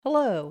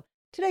Hello.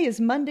 Today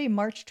is Monday,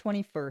 March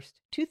 21st,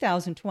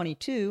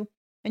 2022,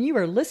 and you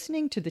are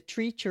listening to the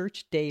Tree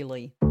Church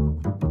Daily.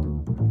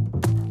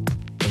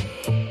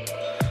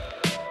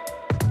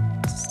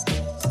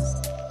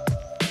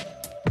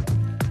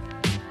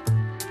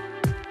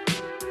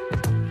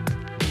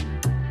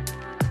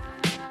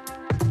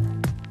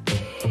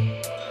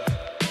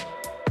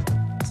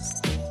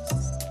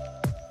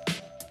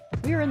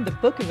 We are in the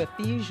book of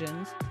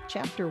Ephesians,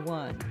 chapter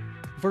 1,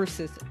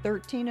 verses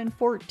 13 and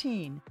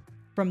 14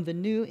 from the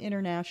New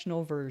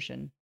International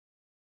Version.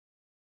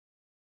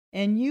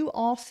 And you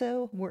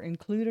also were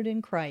included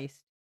in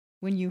Christ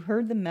when you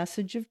heard the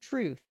message of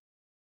truth,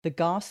 the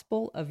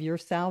gospel of your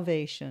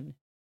salvation.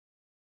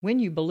 When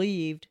you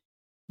believed,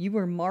 you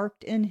were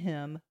marked in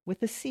him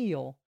with a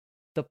seal,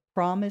 the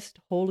promised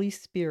Holy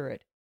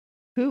Spirit,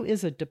 who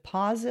is a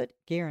deposit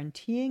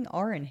guaranteeing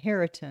our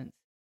inheritance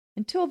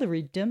until the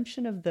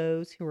redemption of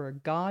those who are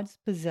God's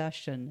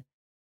possession,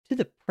 to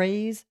the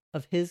praise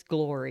of his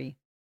glory.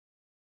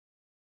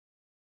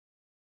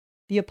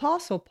 The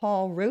Apostle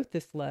Paul wrote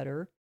this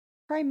letter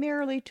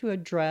primarily to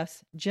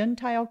address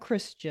Gentile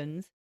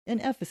Christians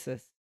in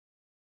Ephesus.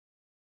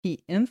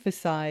 He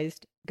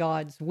emphasized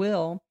God's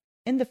will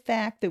and the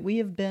fact that we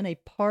have been a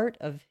part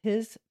of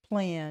his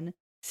plan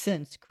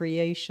since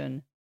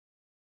creation.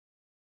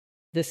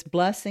 This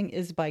blessing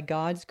is by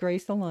God's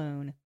grace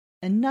alone,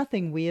 and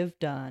nothing we have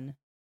done.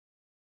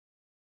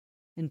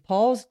 In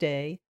Paul's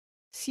day,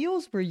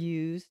 seals were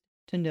used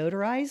to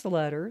notarize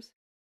letters,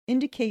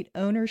 indicate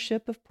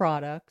ownership of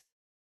products,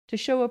 to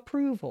show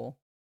approval,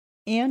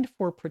 and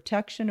for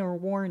protection or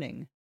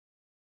warning.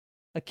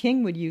 A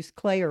king would use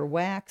clay or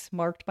wax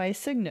marked by a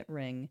signet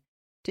ring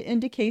to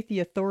indicate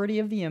the authority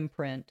of the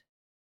imprint.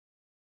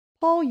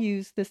 Paul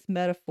used this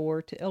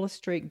metaphor to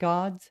illustrate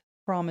God's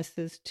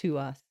promises to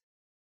us.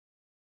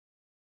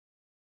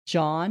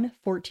 John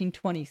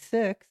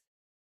 14:26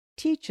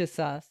 teaches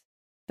us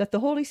that the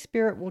Holy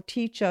Spirit will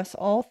teach us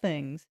all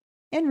things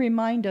and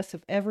remind us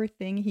of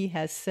everything he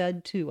has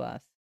said to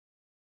us.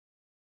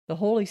 The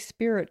Holy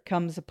Spirit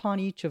comes upon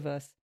each of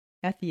us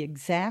at the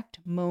exact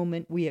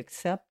moment we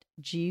accept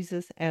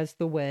Jesus as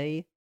the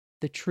way,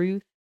 the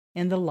truth,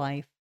 and the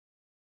life.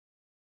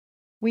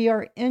 We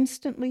are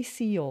instantly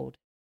sealed.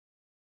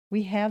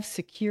 We have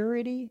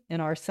security in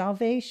our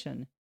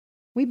salvation.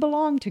 We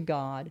belong to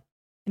God,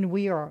 and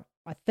we are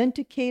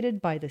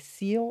authenticated by the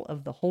seal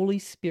of the Holy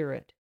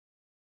Spirit.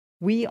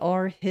 We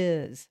are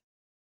his.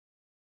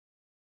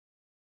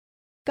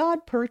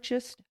 God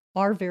purchased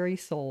our very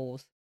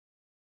souls.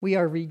 We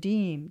are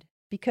redeemed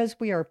because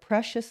we are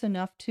precious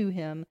enough to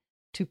him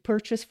to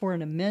purchase for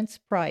an immense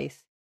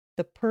price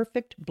the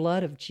perfect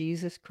blood of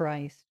Jesus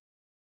Christ.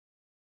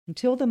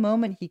 Until the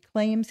moment he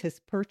claims his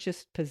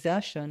purchased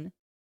possession,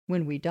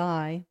 when we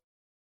die,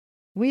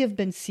 we have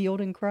been sealed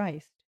in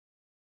Christ.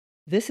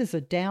 This is a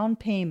down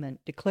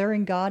payment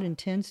declaring God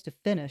intends to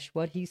finish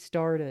what he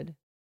started.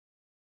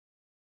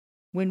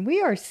 When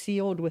we are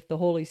sealed with the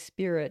Holy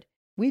Spirit,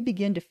 we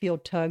begin to feel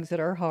tugs at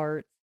our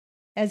hearts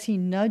as he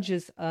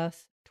nudges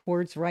us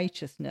towards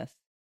righteousness.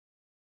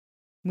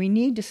 We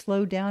need to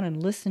slow down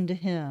and listen to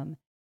him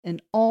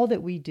in all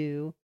that we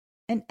do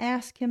and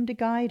ask him to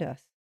guide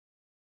us.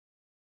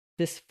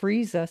 This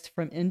frees us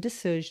from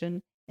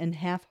indecision and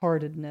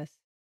half-heartedness.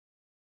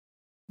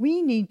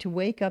 We need to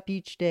wake up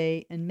each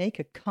day and make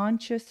a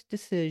conscious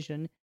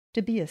decision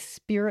to be a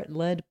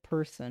Spirit-led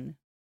person.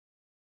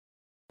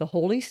 The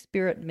Holy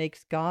Spirit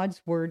makes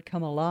God's Word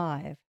come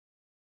alive.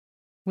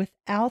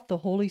 Without the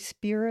Holy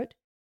Spirit,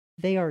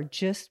 they are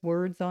just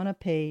words on a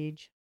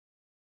page.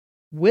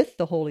 With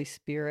the Holy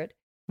Spirit,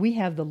 we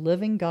have the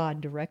living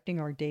God directing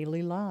our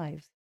daily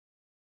lives.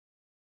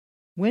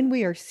 When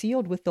we are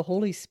sealed with the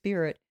Holy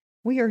Spirit,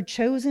 we are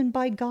chosen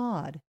by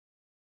God.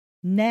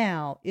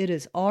 Now it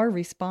is our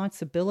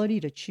responsibility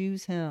to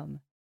choose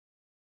him.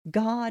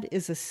 God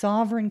is a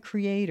sovereign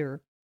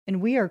creator, and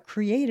we are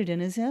created in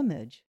his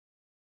image.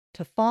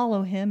 To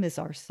follow him is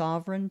our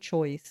sovereign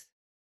choice.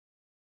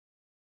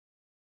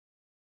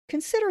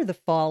 Consider the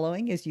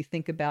following as you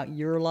think about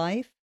your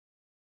life.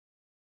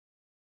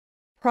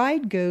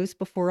 Pride goes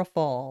before a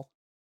fall.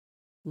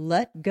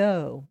 Let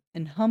go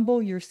and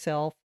humble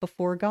yourself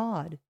before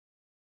God.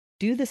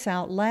 Do this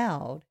out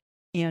loud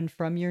and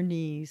from your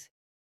knees.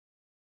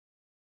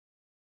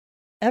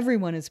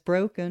 Everyone is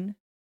broken.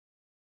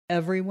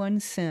 Everyone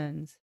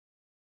sins.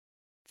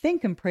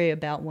 Think and pray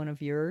about one of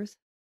yours.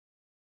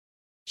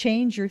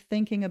 Change your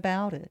thinking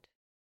about it.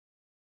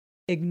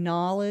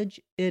 Acknowledge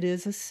it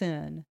is a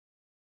sin.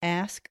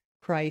 Ask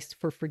Christ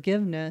for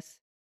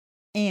forgiveness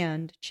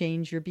and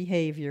change your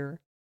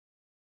behavior.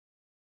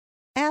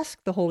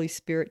 Ask the Holy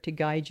Spirit to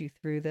guide you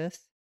through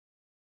this.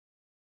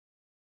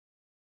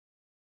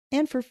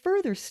 And for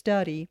further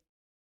study,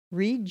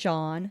 read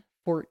John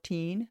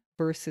 14,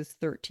 verses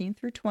 13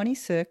 through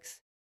 26,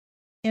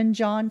 and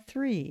John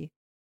 3,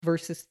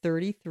 verses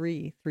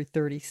 33 through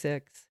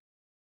 36.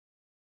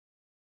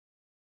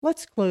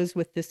 Let's close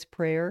with this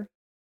prayer.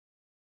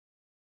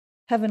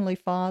 Heavenly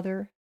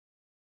Father,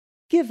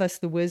 give us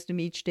the wisdom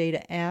each day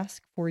to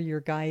ask for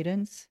your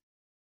guidance.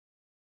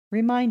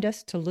 Remind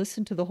us to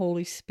listen to the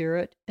Holy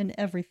Spirit in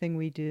everything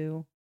we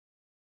do.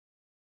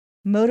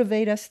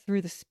 Motivate us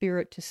through the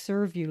Spirit to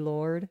serve you,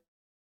 Lord.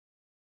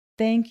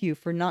 Thank you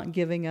for not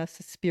giving us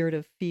a spirit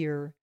of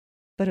fear,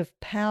 but of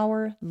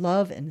power,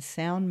 love, and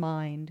sound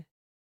mind.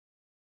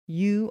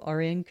 You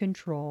are in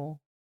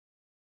control.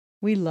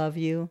 We love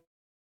you.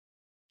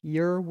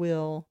 Your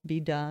will be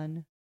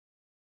done.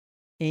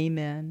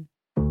 Amen.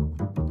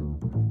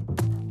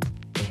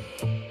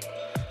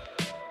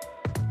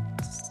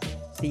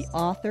 The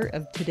author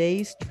of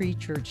today's Tree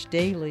Church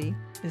Daily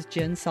is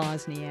Jen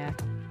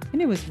Sosniak,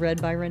 and it was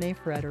read by Renee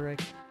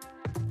Frederick.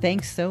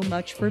 Thanks so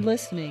much for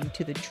listening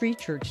to the Tree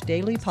Church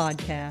Daily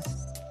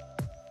Podcast.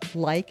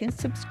 Like and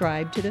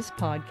subscribe to this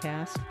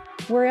podcast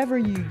wherever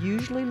you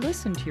usually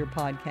listen to your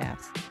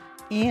podcasts.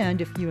 And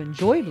if you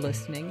enjoyed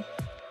listening,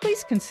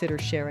 please consider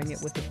sharing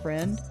it with a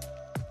friend.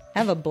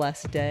 Have a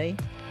blessed day.